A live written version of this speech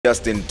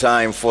Just in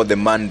time for the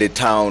Monday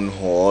Town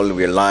Hall.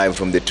 We're live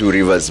from the Two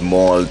Rivers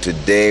Mall.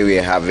 Today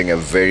we're having a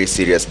very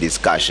serious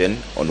discussion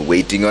on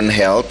waiting on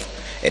help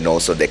and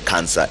also the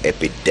cancer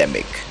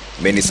epidemic.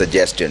 Many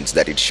suggestions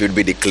that it should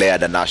be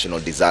declared a national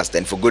disaster,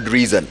 and for good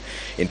reason.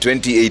 In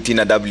 2018,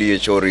 a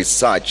WHO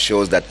research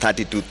shows that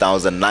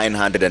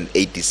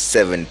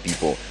 32,987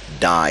 people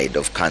died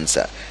of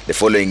cancer. The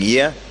following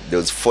year, there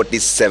was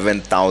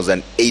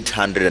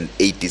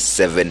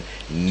 47,887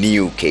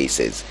 new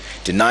cases.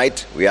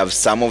 Tonight, we have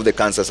some of the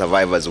cancer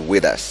survivors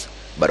with us,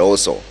 but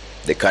also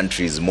the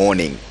country is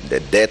mourning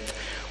the death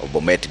of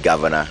Bomet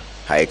Governor,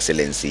 Her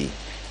Excellency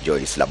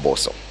Joyce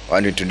Laboso. I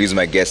want to introduce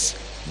my guests,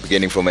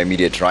 beginning from my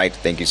immediate right.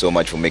 Thank you so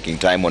much for making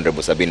time,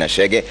 Honorable Sabina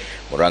Shege,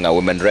 Murang'a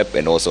Women Rep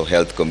and also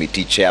Health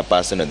Committee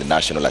Chairperson of the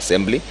National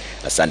Assembly.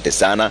 Asante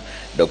sana.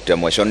 Dr.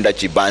 Mwashonda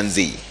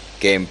Chibanzi,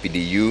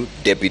 KMPDU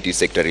Deputy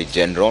Secretary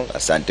General.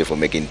 Asante for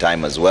making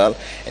time as well.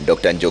 And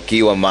Dr.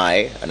 Njoki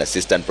Wamai, an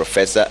Assistant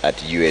Professor at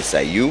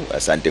USIU.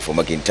 Asante for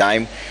making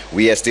time.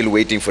 We are still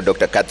waiting for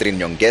Dr. Catherine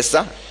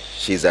Nyongesa.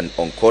 She's an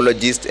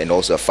oncologist and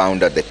also a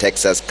founder of the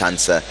Texas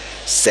Cancer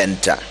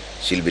Center.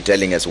 She'll be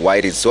telling us why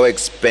it is so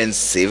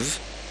expensive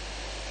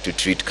to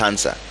treat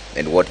cancer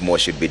and what more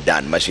should be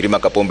done. Mashirima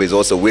Kapombe is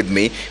also with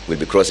me. We'll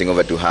be crossing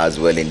over to her as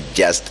well in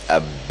just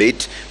a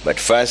bit. But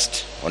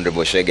first,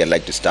 Honorable Shege, I'd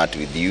like to start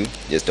with you.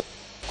 Just a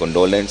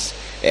condolence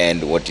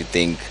and what you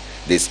think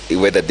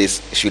whether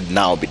this should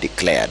now be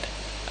declared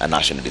a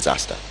national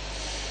disaster.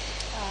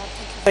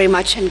 Thank you very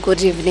much and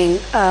good evening.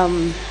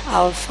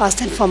 I'll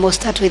first and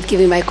foremost start with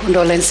giving my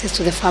condolences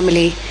to the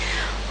family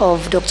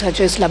of Dr.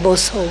 Joyce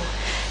Laboso,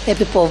 the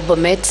people of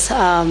Bomet,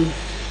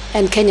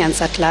 and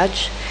Kenyans at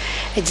large.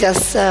 It's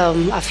just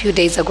a few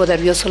days ago that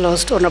we also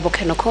lost Honorable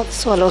Okoth,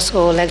 so I'll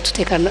also like to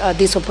take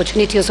this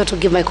opportunity also to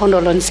give my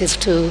condolences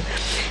to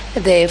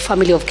the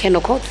family of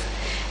Okoth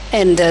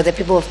and the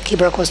people of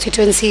Kibra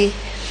constituency.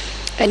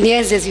 And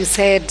yes, as you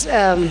said,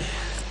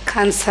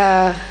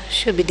 cancer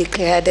should be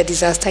declared a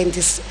disaster in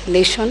this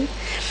nation,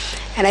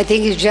 and I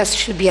think it just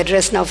should be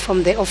addressed now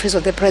from the office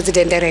of the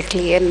president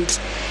directly. And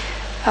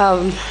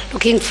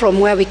looking from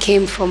where we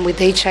came from with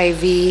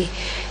HIV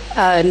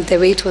and the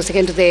way it was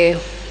taken to the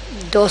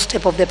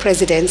doorstep of the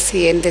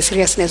presidency and the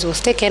seriousness was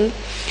taken,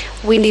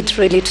 we need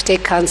really to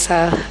take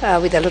cancer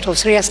with a lot of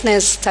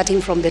seriousness, starting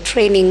from the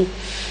training,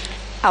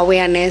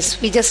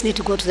 awareness. We just need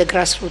to go to the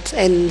grassroots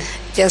and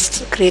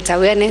just create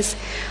awareness.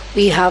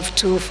 We have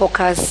to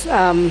focus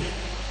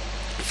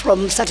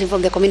starting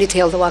from the community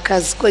health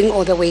workers, going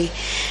all the way.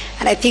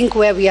 And I think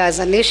where we are as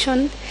a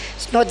nation,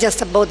 it's not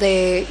just about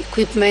the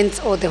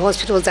equipment or the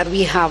hospitals that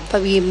we have,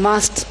 but we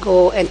must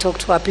go and talk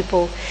to our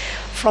people,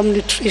 from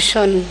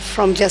nutrition,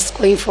 from just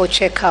going for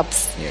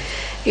checkups,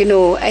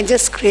 and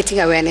just creating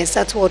awareness.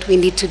 That's what we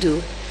need to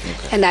do.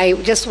 Okay. And I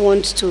just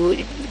want to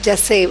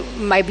just say,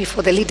 maybe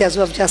for the leaders who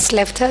have just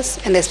left us,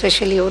 and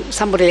especially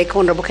somebody like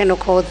Honorable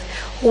Okoth,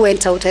 who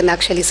went out and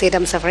actually said,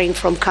 I'm suffering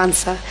from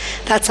cancer.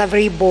 That's a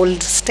very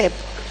bold step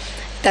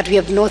that we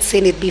have not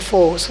seen it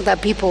before, so that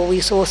people,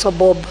 we saw also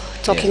Bob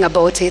talking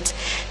about it,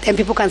 then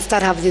people can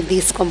start having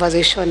this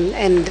conversation.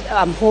 And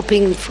I'm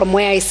hoping, from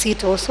where I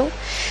sit also,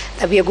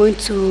 that we are going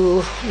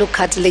to look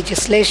at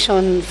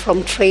legislation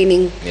from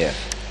training.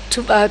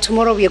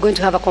 Tomorrow we are going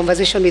to have a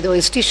conversation with our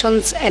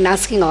institutions and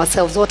asking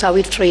ourselves, what are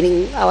we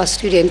training our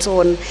students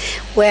on,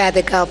 where are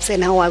the gaps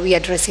and how are we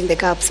addressing the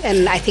gaps.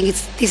 And I think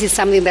this is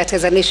something that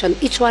as a nation,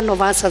 each one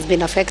of us has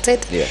been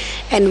affected,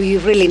 and we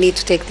really need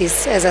to take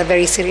this as a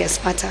very serious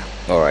matter.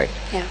 All right.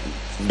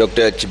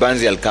 Dr.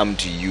 Chibanzi, I'll come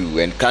to you.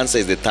 And cancer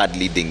is the third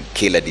leading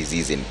killer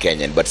disease in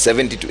Kenya, but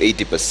 70 to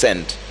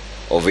 80%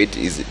 of it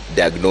is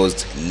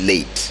diagnosed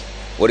late.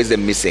 What is the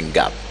missing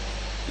gap?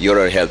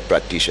 You're a health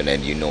practitioner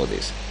and you know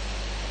this.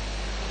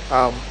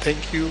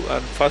 Thank you,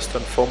 and first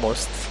and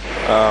foremost,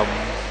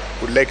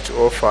 would like to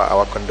offer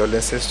our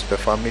condolences to the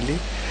family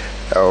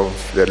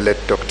of the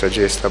late Dr.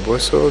 Joyce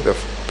Laboso, the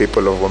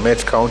people of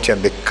Bomet County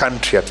and the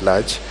country at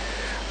large.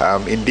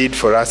 Indeed,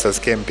 for us as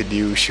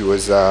KMPDU, she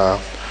was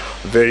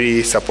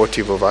very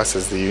supportive of us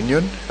as the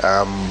union.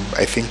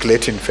 I think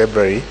late in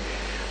February,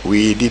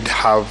 we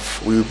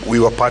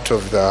were part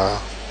of the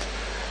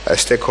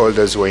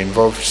stakeholders were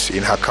involved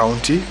in her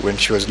county when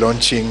she was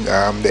launching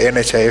the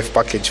NHIF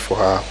package for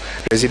her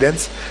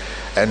residents.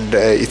 And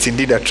it's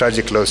indeed a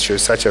tragic loss. She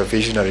was such a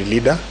visionary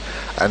leader.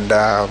 And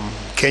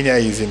Kenya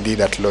is indeed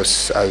at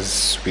loss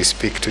as we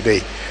speak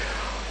today.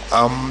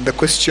 The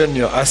question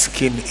you're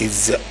asking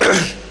is,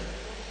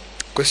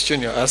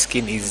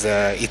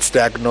 it's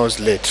diagnosed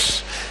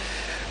late.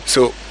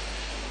 So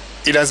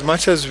in as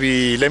much as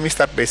let me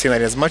start by saying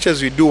that as much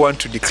as we do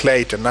want to declare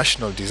it a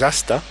national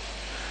disaster,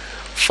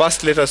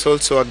 first, let us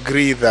also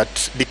agree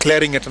that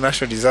declaring it a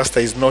national disaster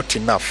is not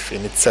enough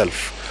in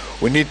itself.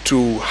 We need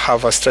to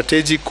have a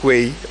strategic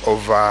way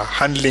of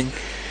handling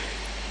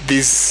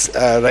these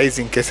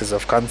rising cases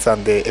of cancer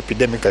and the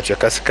epidemic that we are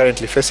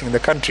currently facing in the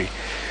country.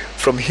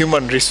 From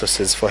human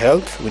resources for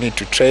health, we need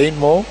to train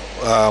more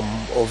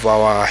of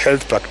our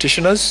health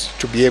practitioners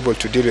to be able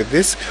to deal with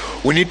this.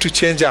 We need to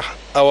change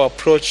our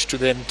approach to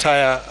the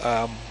entire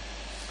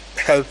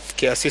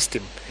healthcare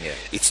system. Yeah.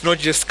 It's not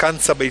just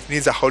cancer, but it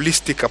needs a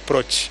holistic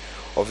approach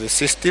of the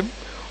system,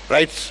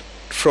 right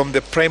from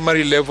the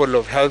primary level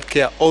of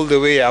healthcare all the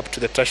way up to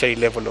the tertiary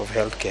level of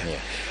healthcare. Yeah.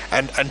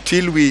 And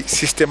until we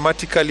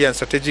systematically and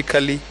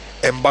strategically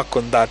embark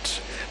on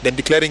that, then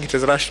declaring it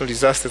as a national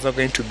disaster is not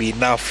going to be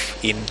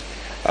enough in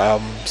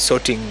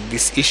sorting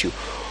this issue.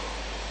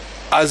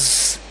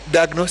 As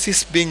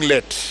diagnosis being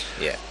late,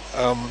 Yeah.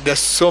 there's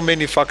so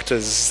many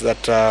factors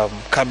that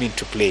come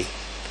into play.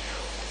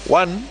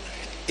 One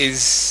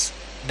is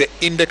the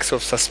index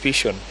of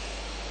suspicion.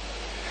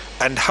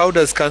 And how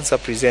does cancer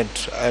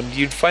present? And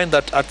you'd find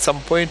that at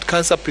some point,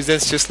 cancer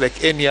presents just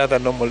like any other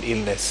normal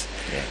illness.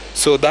 Yeah.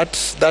 So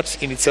that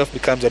in itself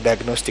becomes a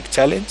diagnostic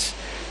challenge.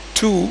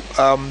 Two,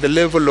 the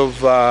level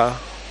of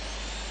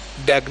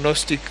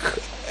diagnostic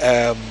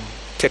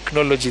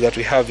technology that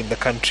we have in the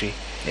country.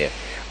 Yeah.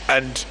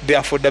 And the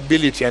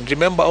affordability. And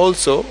remember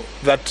also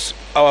that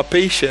our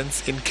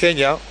patients in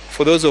Kenya,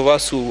 for those of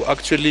us who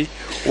actually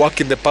work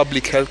in the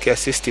public healthcare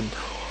system,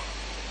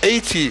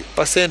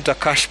 80% are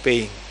cash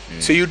paying.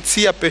 So you'd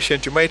see a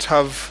patient, you might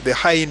have the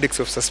high index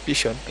of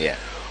suspicion, Yeah.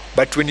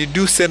 but when you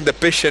do send the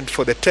patient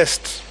for the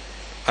test,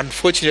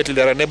 unfortunately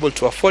they're unable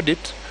to afford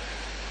it,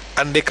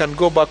 and they can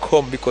go back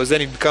home, because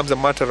then it becomes a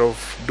matter of,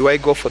 do I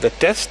go for the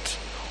test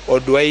or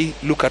do I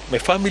look at my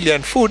family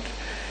and food?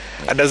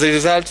 And as a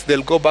result,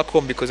 they'll go back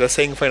home because they're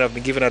saying, fine, I've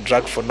been given a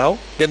drug for now.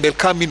 Then they'll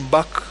come in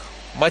back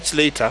much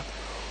later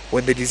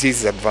when the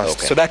disease is advanced.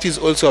 Okay. So that is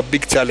also a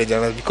big challenge,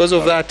 and because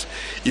of that,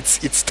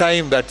 it's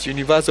time that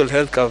universal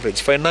health coverage,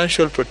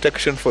 financial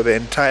protection for the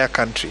entire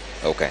country,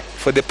 Okay.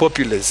 for the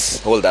populace,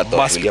 Hold that thought.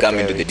 must be We'll a come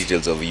into the priority.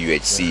 details of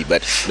UHC.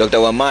 But Dr.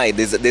 Wamai,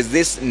 there's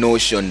this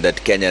notion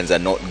that Kenyans are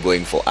not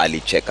going for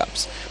early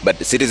checkups. But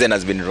the Citizen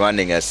has been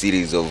running a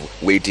series of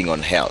waiting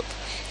on health.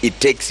 It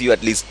takes you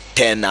at least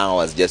 10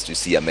 hours just to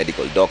see a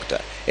medical doctor.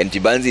 And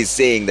Tibanzi is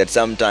saying that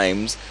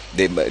sometimes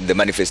the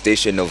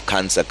manifestation of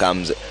cancer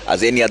comes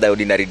as any other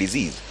ordinary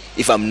disease.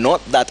 If I'm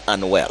not that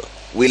unwell,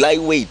 will I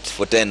wait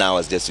for 10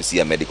 hours just to see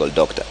a medical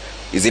doctor?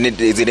 Isn't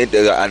it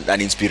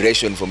an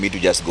inspiration for me to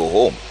just go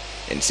home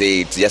and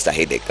say it's just a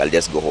headache, I'll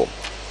just go home,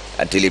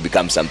 until it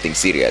becomes something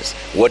serious?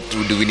 What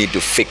do we need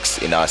to fix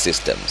in our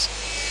systems?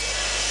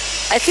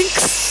 I think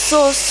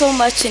so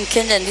much in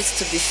Kenya needs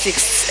to be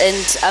fixed,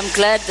 and I'm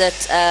glad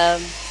that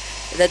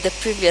that the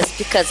previous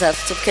speakers have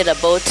spoken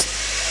about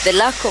the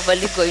lack of a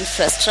legal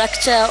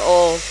infrastructure,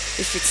 or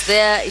if it's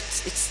there, it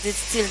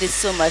still needs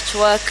so much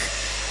work,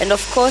 and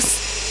of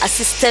course a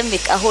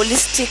systemic, a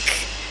holistic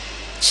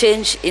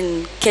change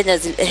in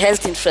Kenya's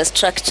health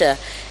infrastructure,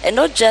 and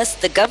not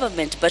just the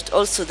government but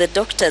also the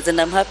doctors.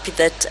 And I'm happy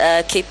that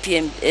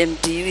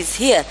KPMDU is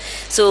here.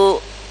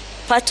 So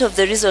part of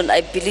the reason I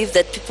believe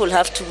that people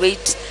have to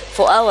wait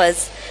for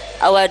hours,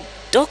 our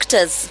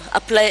doctors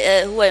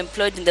who are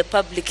employed in the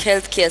public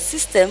healthcare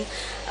system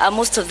are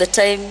most of the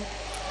time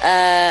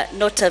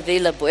not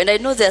available. And I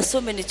know there are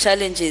so many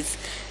challenges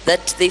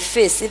that they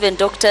face. Even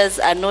doctors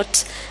are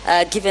not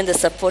given the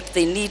support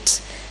they need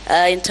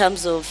in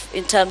terms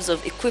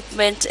of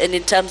equipment, and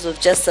in terms of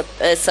just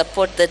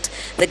support that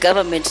the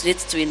government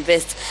needs to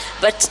invest.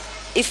 But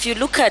if you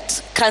look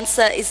at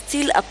cancer, it's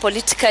still a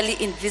politically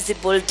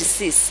invisible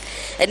disease.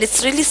 And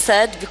it's really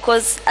sad,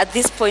 because at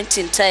this point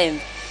in time,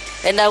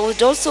 and I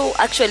would also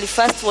actually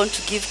first want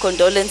to give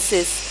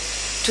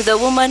condolences to the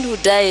woman who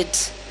died,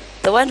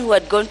 the one who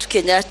had gone to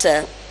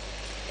Kenyatta,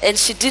 and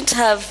she didn't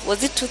have,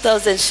 was it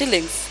 2,000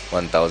 shillings?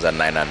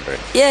 1,900.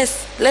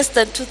 Yes, less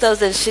than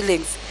 2,000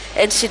 shillings.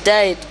 And she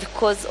died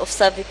because of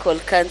cervical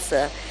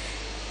cancer.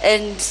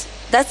 And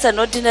that's an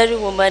ordinary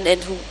woman,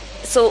 and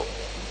so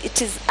it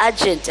is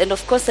urgent. And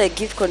of course I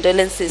give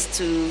condolences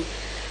to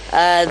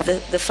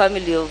the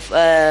family of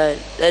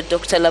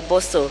Dr.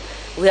 Laboso.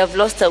 We have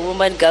lost a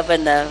woman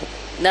governor.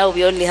 Now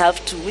we only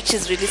have two, which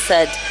is really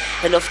sad.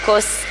 And of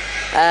course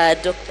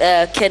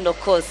Ken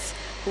Okoth,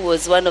 who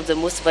was one of the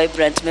most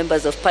vibrant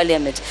members of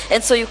parliament.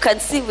 And so you can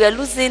see we are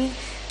losing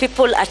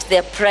people at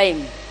their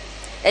prime.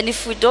 And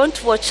if we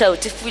don't watch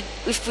out, if we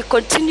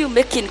continue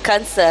making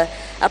cancer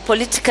a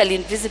politically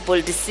invisible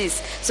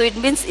disease, so it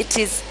means it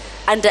is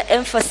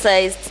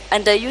under-emphasized,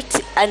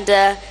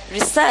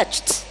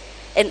 under-researched,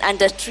 and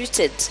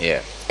under-treated.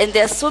 Yeah. And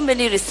there are so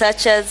many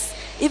researchers,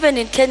 even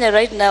in Kenya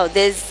right now.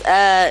 There's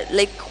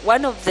like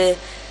one of the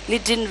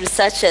leading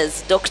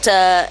researchers,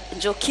 Dr.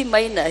 Njoki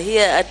Maina,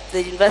 here at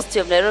the University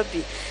of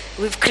Nairobi.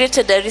 We've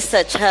created a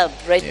research hub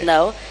right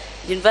now.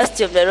 The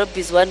University of Nairobi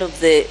is one of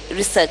the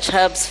research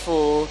hubs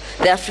for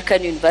the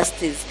African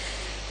universities.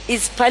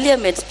 Is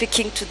Parliament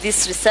speaking to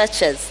these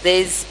researchers?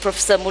 There is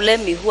Professor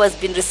Mulemi, who has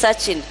been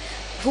researching,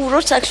 who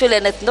wrote actually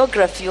an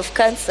ethnography of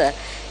cancer,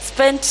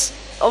 spent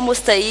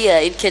almost a year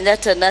in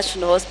Kenyatta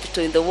National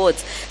Hospital in the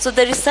wards. So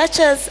the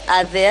researchers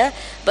are there,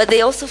 but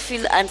they also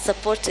feel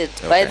unsupported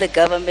by the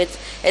government.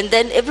 And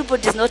then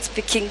everybody's not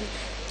speaking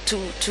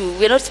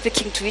we're not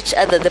speaking to each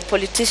other. The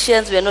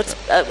politicians are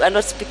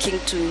not speaking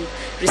to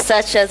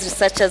researchers.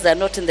 Researchers are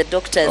not in the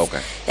doctors.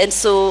 And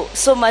so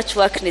much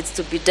work needs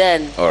to be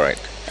done. All right.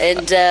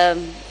 And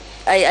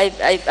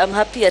I'm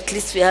happy at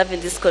least we're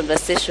having this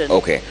conversation.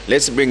 Okay,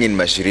 let's bring in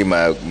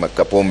Mashirima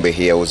Kapombe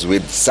here, who's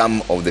with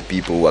some of the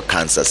people who are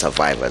cancer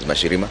survivors.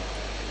 Mashirima?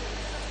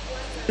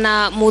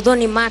 Na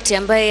Muthoni Mate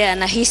ambaye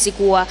anahisi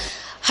kuwa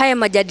haya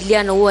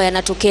majadiliano huwa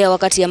yanatokea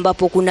wakati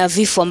ambapo kuna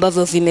vifo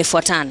ambavyo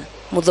vimefuatana.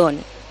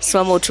 Muthoni,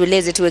 simama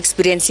utueleze tu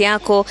experience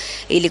yako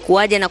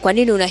ilikuwaje na kwa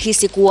nini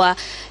unahisi kuwa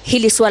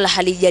hili swala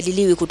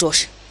halijadiliwi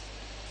kutosha?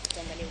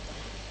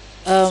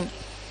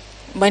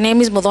 My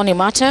name is Muthoni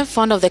Mate,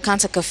 founder of the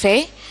Cancer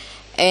Cafe,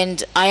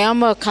 and I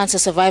am a cancer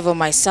survivor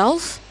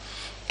myself.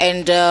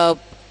 And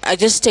I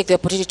just take the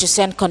opportunity to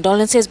send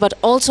condolences, but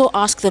also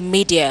ask the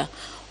media,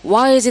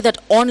 why is it that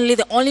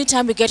the only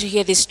time we get to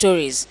hear these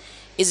stories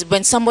is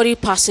when somebody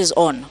passes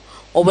on,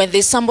 or when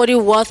there's somebody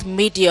worth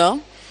media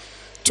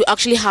to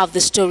actually have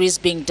the stories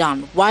being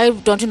done? Why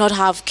don't you not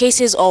have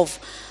cases of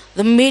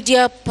the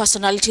media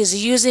personalities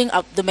using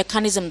the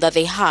mechanism that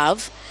they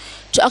have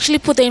to actually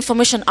put the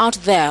information out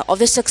there of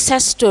the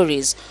success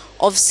stories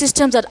of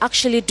systems that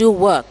actually do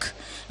work,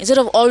 instead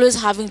of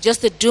always having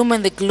just the doom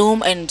and the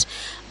gloom and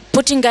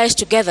putting guys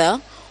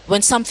together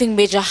when something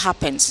major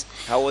happens?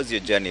 How was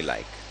your journey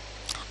like?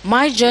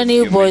 My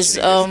journey was...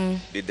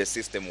 did the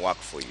system work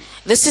for you?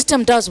 The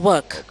system does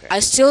work. Okay. I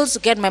still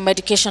get my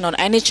medication on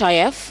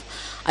NHIF.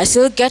 I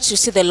still get to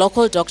see the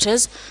local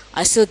doctors.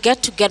 I still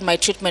get to get my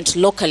treatment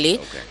locally.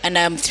 Okay. And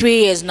I'm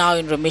 3 years now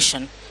in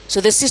remission.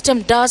 So the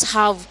system does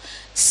have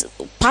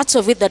parts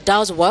of it that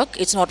does work.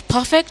 It's not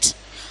perfect,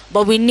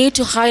 but we need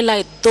to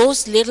highlight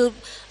those little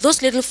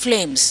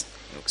flames,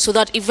 so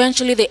that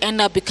eventually they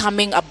end up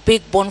becoming a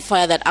big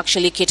bonfire that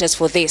actually caters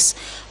for this,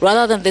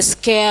 rather than the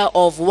scare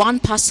of one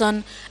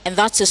person, and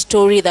that's a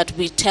story that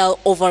we tell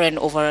over and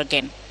over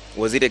again.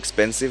 Was it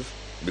expensive?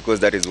 Because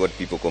that is what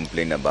people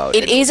complain about.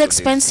 It is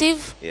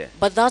expensive, yeah.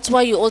 But that's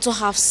why you also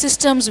have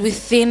systems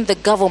within the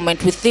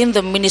government, within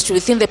the ministry,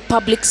 within the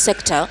public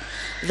sector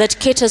that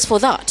caters for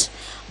that.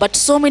 But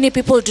so many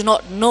people do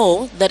not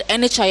know that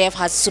NHIF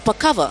has super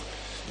cover.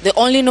 They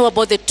only know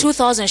about the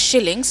 2,000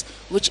 shillings,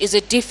 which is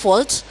a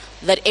default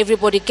that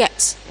everybody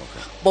gets.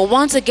 Okay. But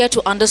once they get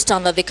to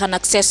understand that they can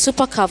access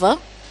super cover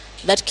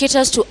that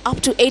caters to up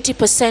to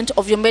 80%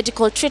 of your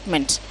medical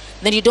treatment,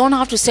 then you don't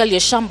have to sell your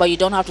shamba, you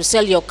don't have to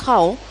sell your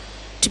cow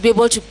to be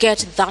able to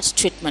get that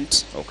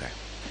treatment. Okay.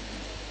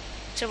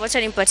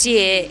 Wacha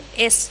nimpatie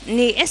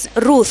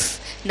Ruth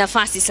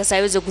nafasi sasa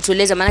iweze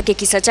kutueleza, manake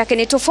kisa chake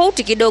ni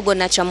tofauti kidogo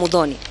na cha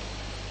Muthoni.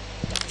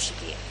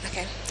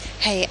 Okay.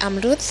 Hey, I'm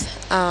Ruth.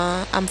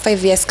 I'm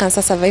 5 years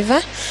cancer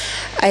survivor.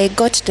 I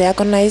got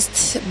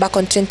diagnosed back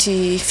on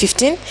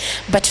 2015,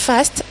 but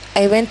first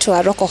I went to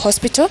a local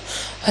hospital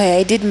where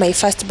I did my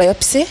first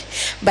biopsy.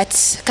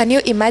 But can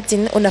you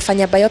imagine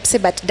unafanya biopsy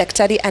but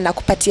daktari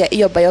anakupatia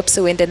hiyo biopsy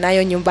uende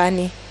nayo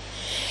nyumbani?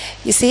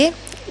 You see?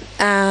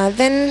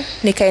 Then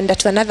nikaenda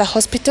to another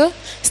hospital,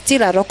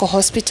 still a local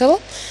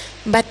hospital,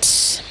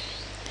 but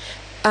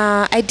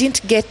I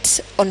didn't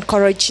get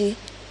oncology.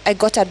 I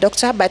got a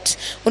doctor, but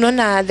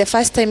unaona, the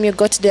first time you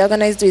got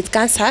diagnosed with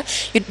cancer,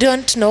 you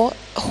don't know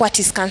what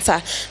is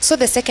cancer. So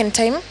the second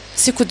time,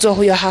 sikujua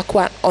huyo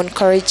hakuwa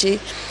oncology.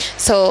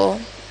 So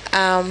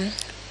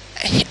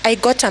I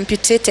got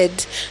amputated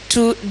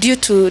due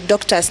to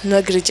doctor's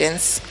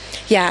negligence.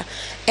 Yeah,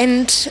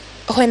 and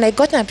when I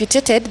got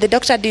amputated, the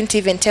doctor didn't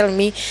even tell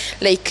me,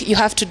 like, you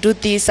have to do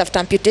this after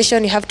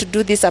amputation, you have to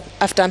do this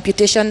after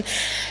amputation.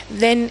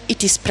 Then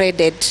it is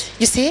spreaded.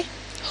 You see?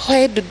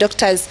 Why do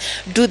doctors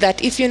do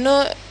that? If you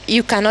know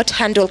you cannot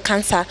handle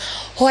cancer,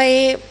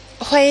 why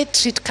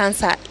treat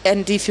cancer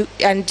and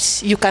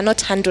you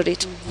cannot handle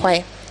it?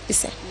 Why? You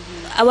see?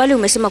 Awali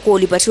umesema kuwa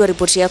ulipatiwa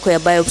ripoti yako ya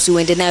biopsy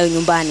uende nayo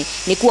nyumbani.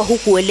 Ni kuwa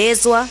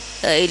hukuelezwa,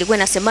 ilikuwa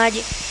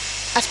inasemaje?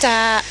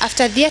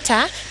 After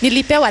theater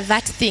nilipewa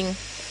that thing.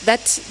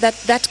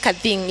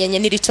 That thing yenye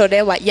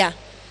nilitolewa, yeah.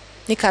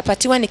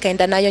 Nikapatiwa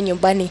nikaenda nayo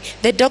nyumbani.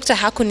 The doctor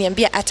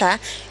hakuniambia hata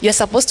you're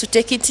supposed to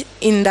take it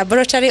in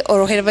laboratory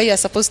or wherever you are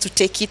supposed to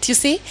take it. You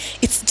see,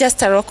 it's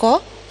just a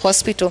local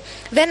hospital.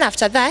 Then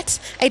after that,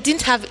 I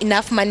didn't have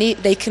enough money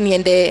like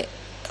niende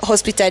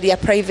hospital ya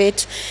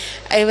private.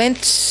 I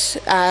went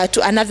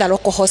to another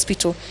local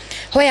hospital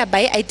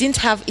whereby I didn't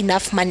have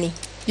enough money.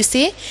 You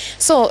see?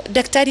 So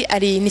daktari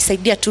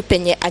alinisaidia tu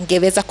penye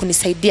angeweza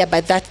kunisaidia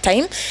by that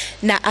time,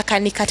 na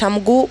akanikata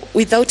mguu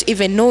without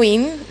even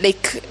knowing,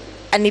 like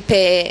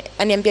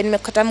aniambia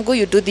nimekata mguu,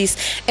 you do this.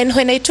 And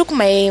when I took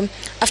my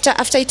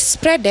after it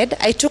spreaded,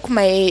 I took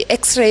my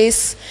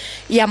x-rays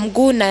ya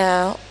mguu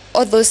na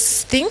all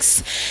those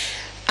things.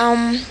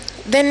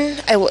 Then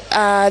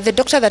the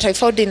doctor that I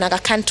found in Aga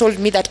Khan told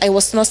me that I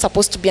was not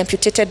supposed to be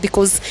amputated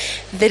because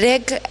the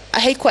leg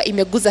haikuwa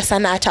imeguza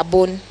sana hata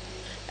bone.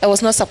 I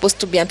was not supposed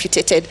to be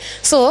amputated.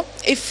 So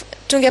if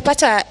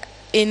tungepata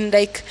in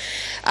like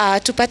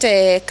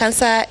tupate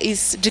cancer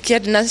is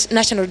declared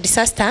national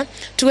disaster,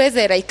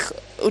 tuweze like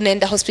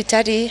unaenda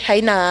hospitali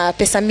haina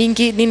pesa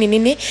mingi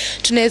nini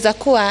tunaweza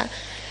kuwa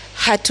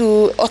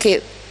okay,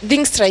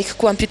 things like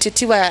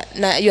kuamputatiwa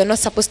na you're not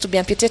supposed to be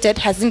amputated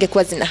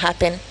hazingekuwa zina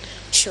happen.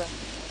 Sure.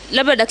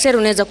 Labda daktari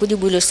unaweza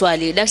kujibu hilo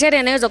swali. Daktari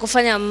anaweza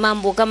kufanya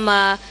mambo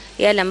kama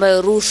yale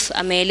ambayo Ruth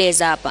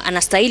ameeleza hapa.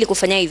 Anastahili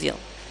kufanya hivyo?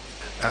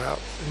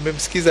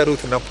 Nimemsikiza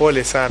Ruth na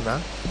pole sana.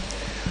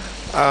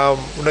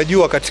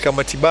 Unajua katika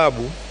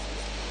matibabu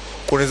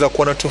kunaweza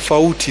kuwa na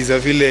tofauti za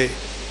vile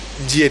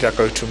njia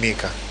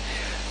itakayotumika.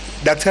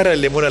 Daktari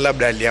alimwona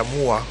labda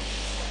aliamua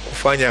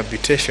kufanya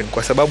amputation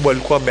kwa sababu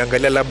alikuwa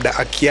ameangalia labda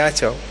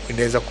akiacha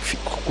inaweza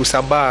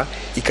kusambaa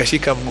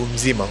ikashika mguu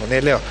mzima,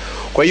 unaelewa?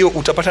 Kwa hiyo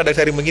utapata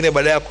daktari mwingine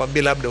baadaye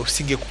akwambia labda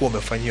usingekuwa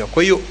umefanyiwa.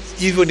 Kwa hiyo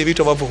hivyo ni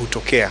vitu ambavyo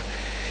hutokea.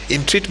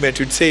 In treatment,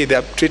 you'd say there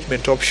are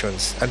treatment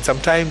options, and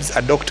sometimes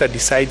a doctor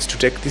decides to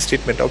take this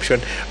treatment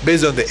option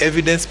based on the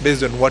evidence,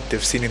 based on what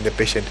they've seen in the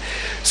patient.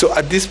 So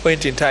at this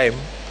point in time,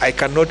 I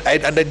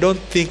don't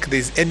think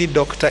there's any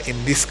doctor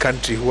in this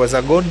country who has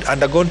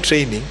undergone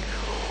training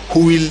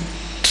who will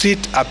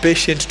treat a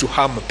patient to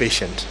harm a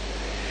patient.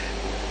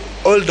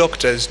 All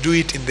doctors do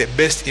it in the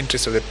best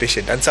interest of the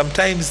patient, and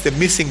sometimes the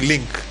missing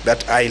link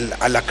that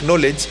I'll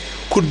acknowledge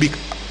could be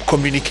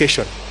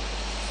communication.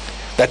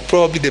 That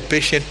probably the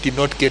patient did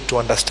not get to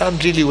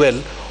understand really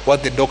well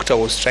what the doctor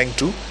was trying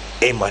to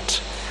aim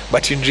at.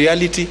 But in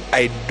reality,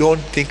 I don't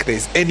think there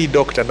is any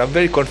doctor, and I'm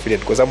very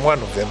confident because I'm one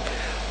of them,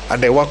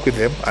 and I work with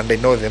them, and I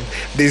know them.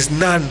 There is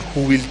none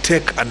who will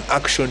take an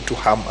action to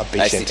harm a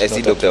patient. I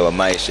see Dr.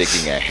 Wamai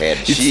shaking her head.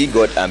 She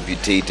got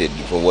amputated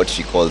for what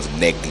she calls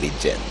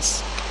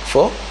negligence.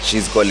 For?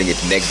 She's calling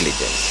it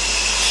negligence.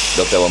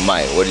 Dr.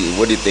 Wamai, what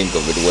do you think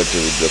of it, what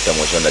Dr.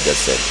 Moshonda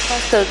just said?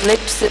 First, I would like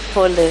to say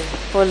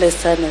pole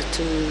sana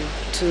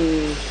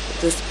to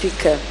the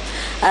speaker.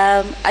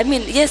 I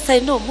mean, yes, I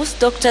know most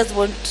doctors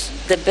want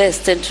the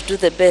best and to do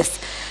the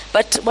best.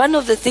 But one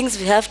of the things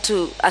we have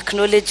to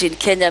acknowledge in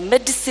Kenya,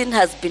 medicine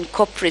has been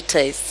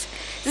corporatized.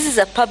 This is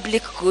a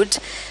public good,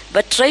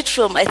 but right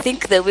from, I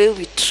think, the way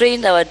we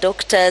train our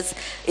doctors,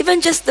 even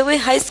just the way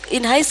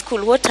in high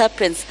school, what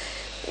happens?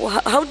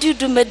 How do you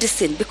do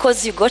medicine?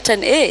 Because you got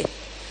an A.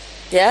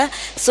 Yeah,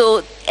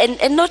 so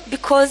and not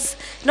because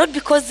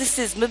this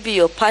is maybe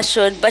your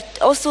passion, but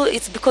also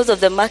it's because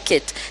of the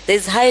market.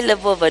 There's high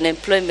level of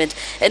unemployment,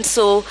 and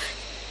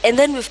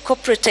then we've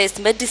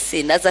corporatized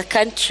medicine as a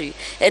country.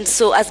 And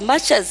so, as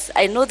much as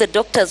I know the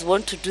doctors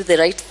want to do the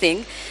right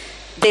thing,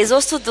 there's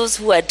also those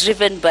who are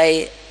driven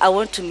by I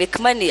want to make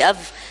money.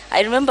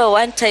 I remember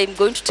one time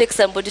going to take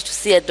somebody to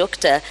see a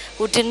doctor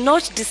who did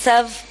not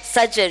deserve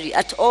surgery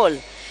at all,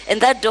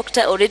 and that doctor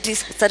already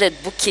started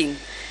booking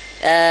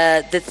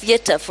the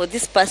theater for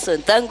this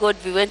person. Thank God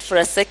we went for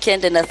a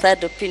second and a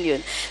third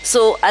opinion.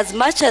 So as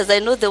much as I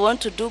know they want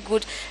to do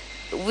good,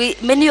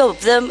 many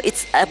of them,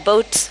 it's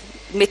about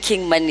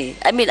making money.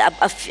 I mean,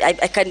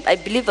 I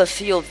believe a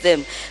few of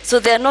them. So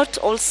they're not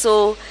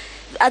also,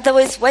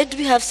 otherwise, why do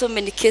we have so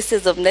many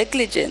cases of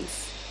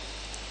negligence?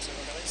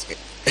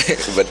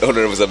 But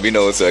Honorable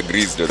Sabina also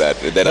agrees to that.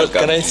 Then I'll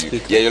come can I to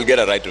speak? you. Yeah, you'll get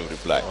a right of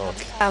reply.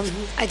 Okay.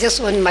 I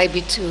just want maybe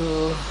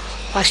to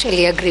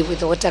partially agree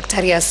with what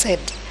Dr. has said,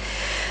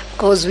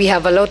 because we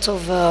have a lot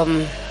of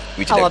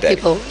Which our doctor?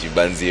 people.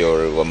 Jibanzi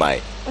or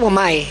Wamai?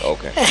 Wamai.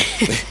 Okay.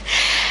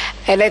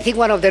 And I think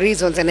one of the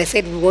reasons, and I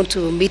said we want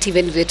to meet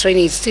even with the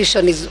training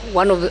institution, is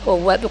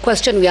the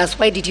question we asked: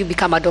 why did you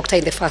become a doctor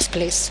in the first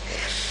place?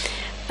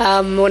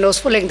 When I was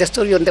following the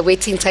story on the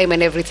waiting time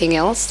and everything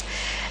else,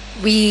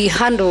 we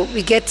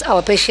get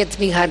our patients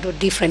being handled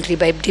differently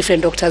by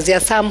different doctors. There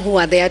are some who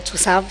are there to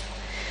serve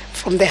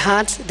from the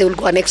heart. They will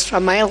go an extra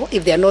mile.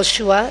 If they are not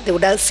sure, they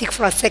would seek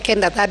for a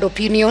second, a third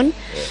opinion.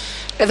 Yeah.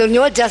 And then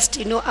you're just,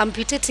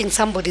 amputating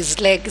somebody's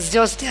leg is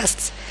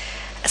just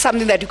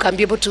something that you can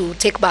be able to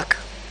take back.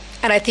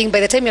 And I think by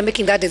the time you're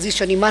making that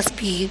decision, you must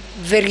be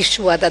very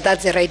sure that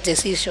that's the right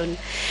decision.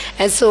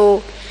 And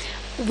so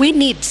we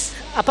need,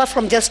 apart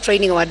from just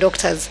training our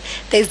doctors,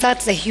 there's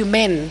the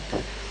humane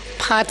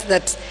part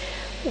that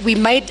we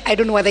might, I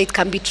don't know whether it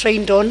can be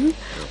trained on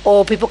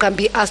or people can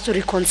be asked to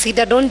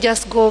reconsider. Don't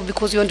just go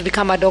because you want to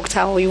become a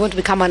doctor or you want to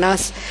become a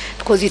nurse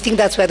because you think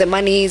that's where the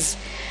money is.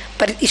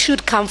 But it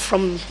should come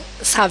from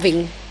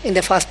serving in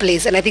the first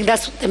place. And I think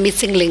that's the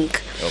missing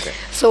link. Okay.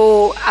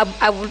 So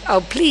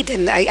I'll plead,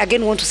 and I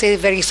again want to say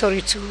very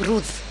sorry to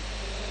Ruth,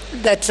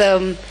 that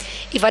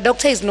if a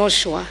doctor is not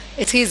sure,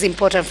 it is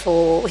important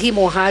for him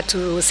or her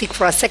to seek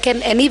for a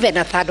second and even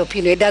a third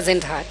opinion. It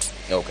doesn't hurt.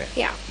 Okay.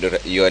 Yeah.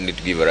 You need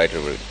to give a right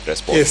of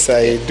response. Yes,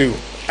 I do.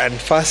 And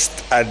first,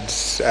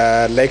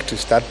 I'd like to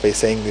start by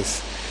saying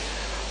this.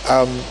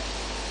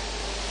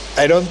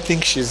 I don't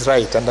think she's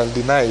right, and I'll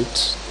deny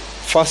it.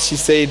 First, she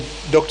said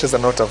doctors are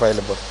not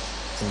available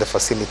in the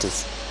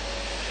facilities.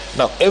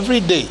 Now, every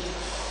day,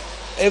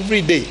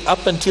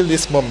 up until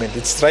this moment,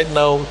 it's right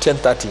now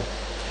 10:30,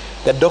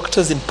 there are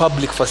doctors in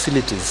public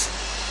facilities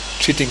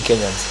treating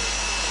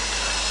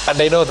Kenyans.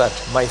 And I know that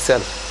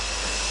myself.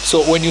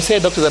 So when you say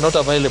doctors are not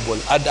available,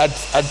 I'd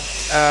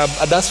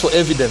ask for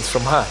evidence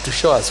from her to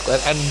show us.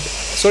 And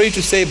sorry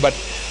to say, but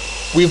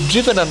we've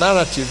driven a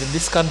narrative in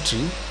this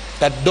country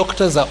that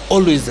doctors are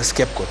always the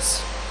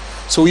scapegoats.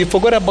 So we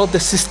forgot about the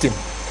system.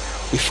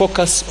 we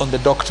focus on the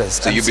doctors.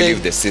 So you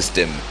believe the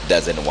system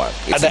doesn't work?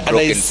 It's and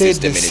I said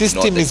the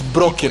system is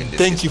broken.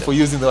 Thank you for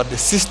using the word. The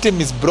system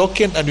is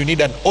broken, and we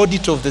need an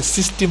audit of the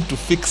system to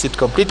fix it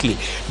completely.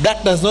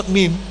 That does not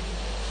mean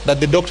that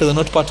the doctors are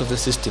not part of the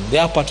system. They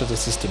are part of the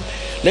system.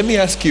 Let me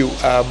ask you,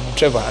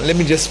 Trevor, let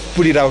me just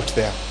put it out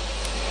there.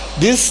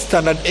 These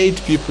standard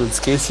 8 pupils,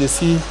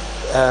 KCSE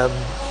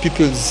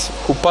pupils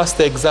who pass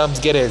the exams,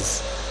 get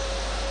A's.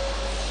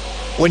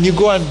 When you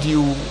go and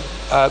you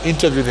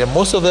interview them,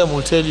 most of them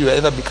will tell you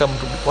either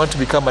want to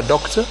become a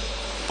doctor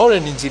or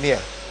an engineer.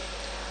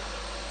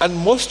 And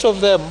most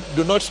of them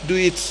do not do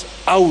it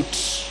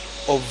out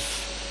of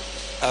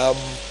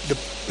the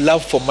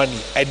love for money.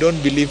 I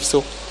don't believe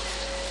so.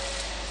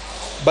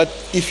 But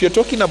if you're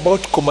talking about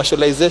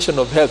commercialization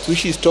of health,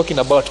 which is talking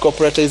about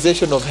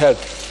corporatization of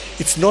health,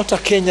 it's not a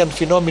Kenyan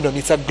phenomenon,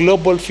 it's a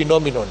global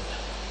phenomenon.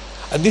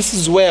 And this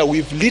is where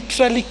we've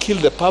literally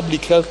killed the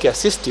public healthcare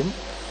system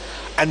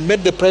and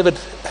made the private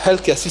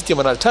healthcare system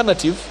an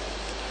alternative.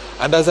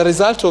 And as a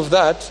result of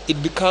that,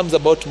 it becomes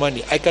about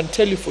money. I can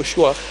tell you for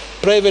sure,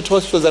 private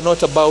hospitals are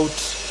not about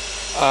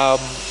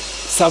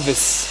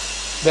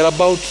service. They're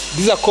about,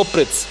 these are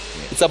corporates.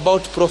 It's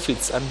about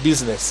profits and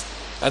business.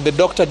 And the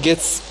doctor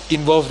gets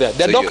involved there.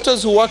 There are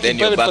doctors who work in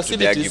private facilities. Then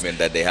you're back to the argument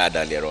that they had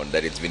earlier on,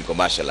 that it's been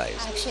commercialized.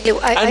 Actually,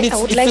 I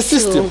would like the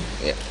system.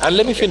 Yeah. And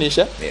let me finish.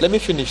 Let me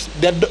finish.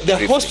 There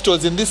are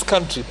hospitals in this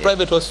country,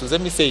 private hospitals.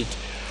 Let me say it.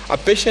 A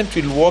patient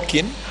will walk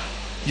in.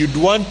 You'd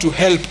want to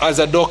help as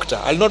a doctor.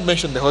 I'll not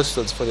mention the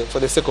hospitals for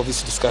the sake of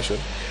this discussion.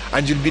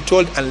 And you'll be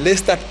told,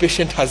 unless that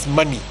patient has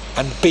money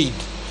and paid,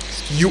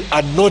 you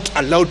are not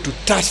allowed to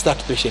touch that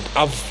patient.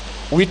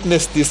 I've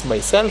witnessed this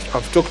myself.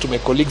 I've talked to my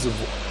colleagues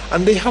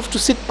and they have to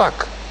sit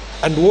back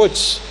and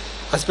watch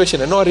as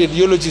patient. I know a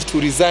radiologist who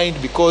resigned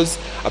because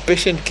a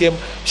patient came,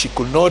 she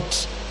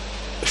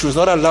was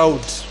not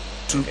allowed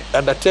to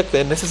undertake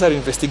the necessary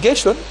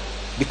investigation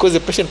because the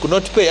patient could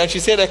not pay, and she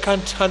said, I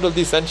can't handle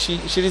this, and she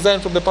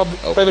resigned from the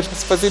private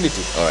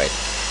facility. All right.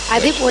 I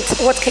think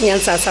what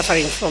Kenyans are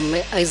suffering from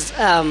is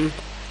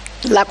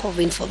lack of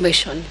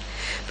information,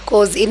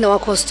 because in our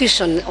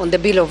constitution, on the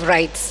Bill of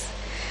Rights,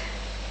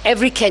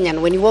 every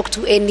Kenyan, when you walk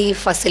to any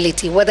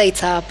facility, whether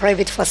it's a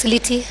private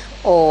facility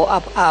or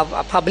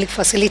a public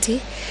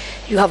facility,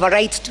 you have a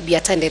right to be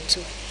attended to.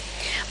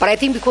 But I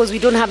think because we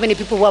don't have many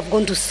people who have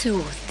gone to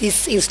sue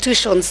these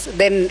institutions,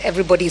 then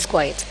everybody is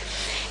quiet.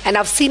 And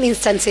I've seen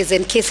instances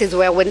and cases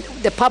where when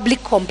the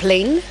public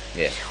complain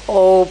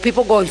or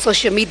people go on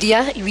social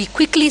media, we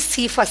quickly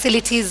see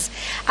facilities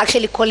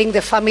actually calling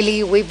the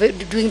family,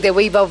 doing the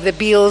waiver of the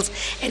bills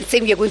and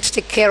saying we are going to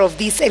take care of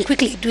this, and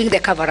quickly doing the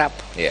cover-up.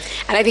 Yeah.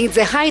 And I think it's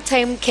a high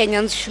time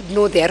Kenyans should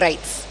know their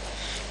rights.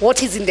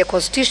 What is in the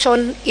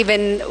Constitution,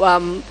 even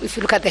if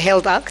you look at the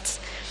Health Act,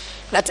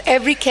 that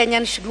every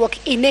Kenyan should work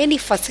in any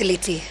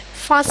facility.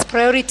 First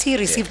priority,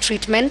 receive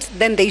treatment,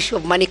 then the issue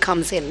of money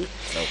comes in.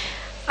 Okay.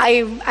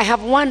 I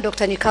have one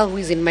Dr. Nikal who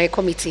is in my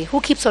committee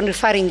who keeps on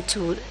referring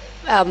to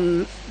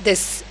the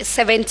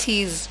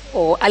 70s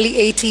or early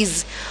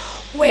 80s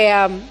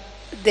where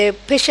the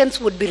patients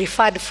would be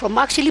referred from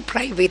actually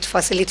private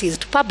facilities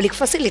to public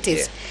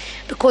facilities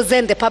because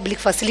then the public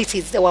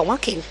facilities, they were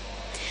working.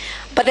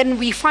 But then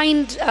we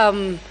find,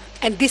 and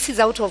this is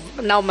out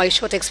of now my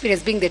short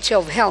experience being the chair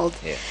of health,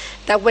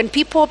 that when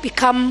people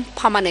become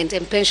permanent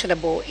and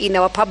pensionable in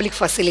our public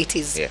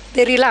facilities,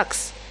 they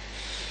relax.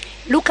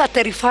 Look at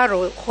the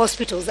referral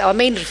hospitals, our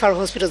main referral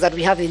hospitals that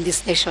we have in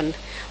this nation.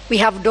 We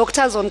have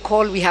doctors on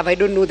call. We have, I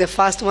don't know, the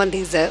first one,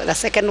 there's the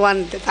second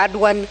one, the third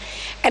one.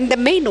 And the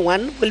main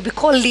one will be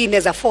called in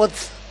as a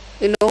fourth,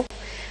 you know.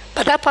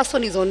 But that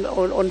person is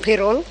on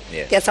payroll.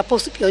 They're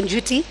supposed to be on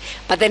duty.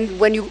 But then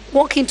when you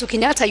walk into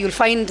Kenyatta, you'll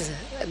find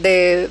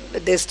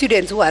the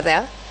students who are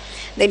there.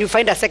 Then you'll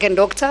find a second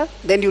doctor.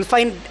 Then you'll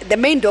find the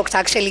main doctor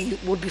actually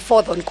would be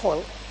fourth on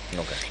call.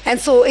 Okay. And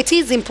so it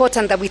is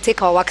important that we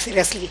take our work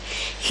seriously.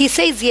 He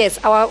says, yes,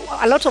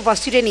 a lot of our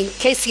students in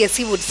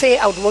KCSE would say,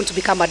 I would want to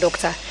become a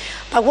doctor.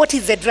 But what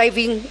is the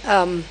driving,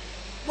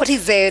 what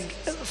is the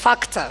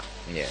factor?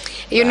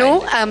 You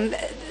know,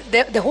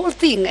 the whole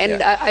thing.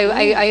 And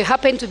I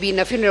happened to be in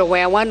a funeral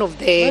where one of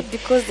the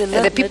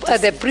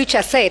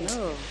preacher said,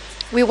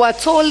 we were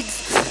told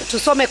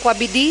tusome kwa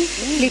bidii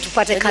ili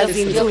tupate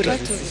kazi nzuri.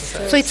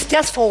 So it's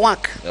just for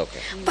work. Okay.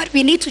 But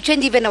we need to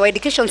change even our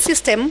education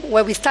system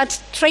where we start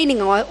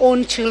training our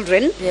own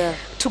children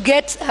to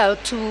get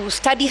to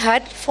study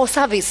hard for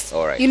service.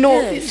 You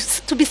know,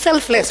 to be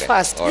selfless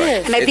first.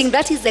 And I think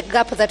that is the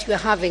gap that we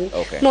are having,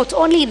 not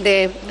only in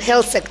the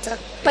health sector,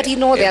 but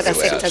in all the other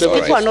sectors.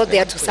 People are not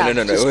there to serve.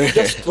 No.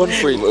 Just one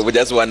point.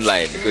 Just one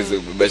line, because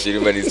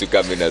Bashirima needs to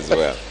come in as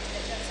well.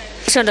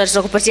 Ndo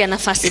tutakupatia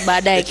nafasi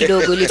baadaye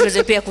kidogo ili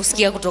tuweze pia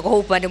kusikia kutoka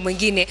upande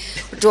mwingine,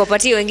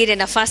 tuwapatie wengine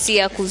nafasi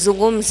ya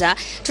kuzungumza.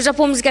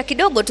 Tutapumzika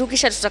kidogo tu,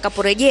 kisha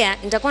tutakaporejea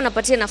nitakuwa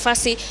napatia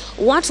nafasi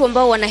watu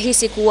ambao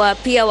wanahisi kuwa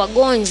pia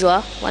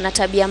wagonjwa wana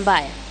tabia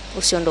mbaya.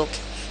 Usiondoke.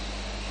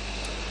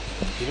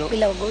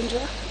 Bila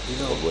wagonjwa?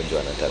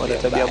 Wagonjwa wana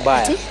tabia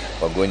mbaya.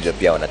 Wagonjwa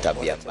pia wana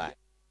tabia mbaya.